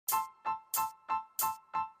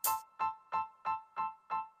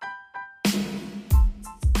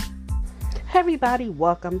Everybody,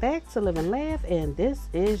 welcome back to Live and Laugh, and this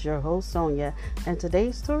is your host Sonia. And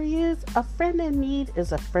today's story is A Friend in Need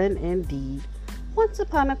is a Friend Indeed. Once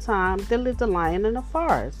upon a time, there lived a lion in the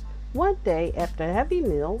forest. One day, after a heavy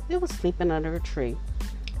meal, it was sleeping under a tree.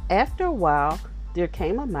 After a while, there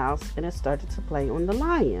came a mouse and it started to play on the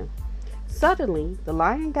lion. Suddenly, the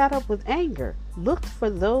lion got up with anger, looked for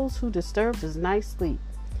those who disturbed his nice sleep.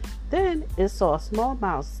 Then it saw a small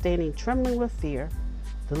mouse standing trembling with fear.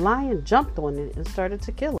 The lion jumped on it and started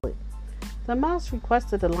to kill it. The mouse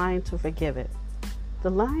requested the lion to forgive it. The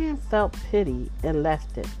lion felt pity and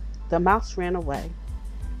left it. The mouse ran away.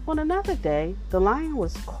 On another day, the lion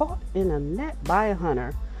was caught in a net by a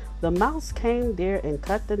hunter. The mouse came there and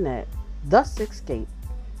cut the net, thus escaped.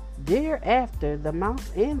 Thereafter, the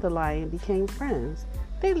mouse and the lion became friends.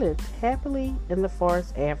 They lived happily in the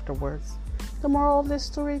forest afterwards. The moral of this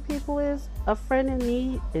story, people, is a friend in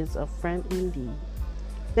need is a friend indeed.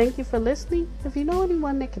 Thank you for listening. If you know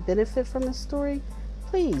anyone that could benefit from this story,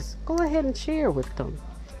 please go ahead and share with them.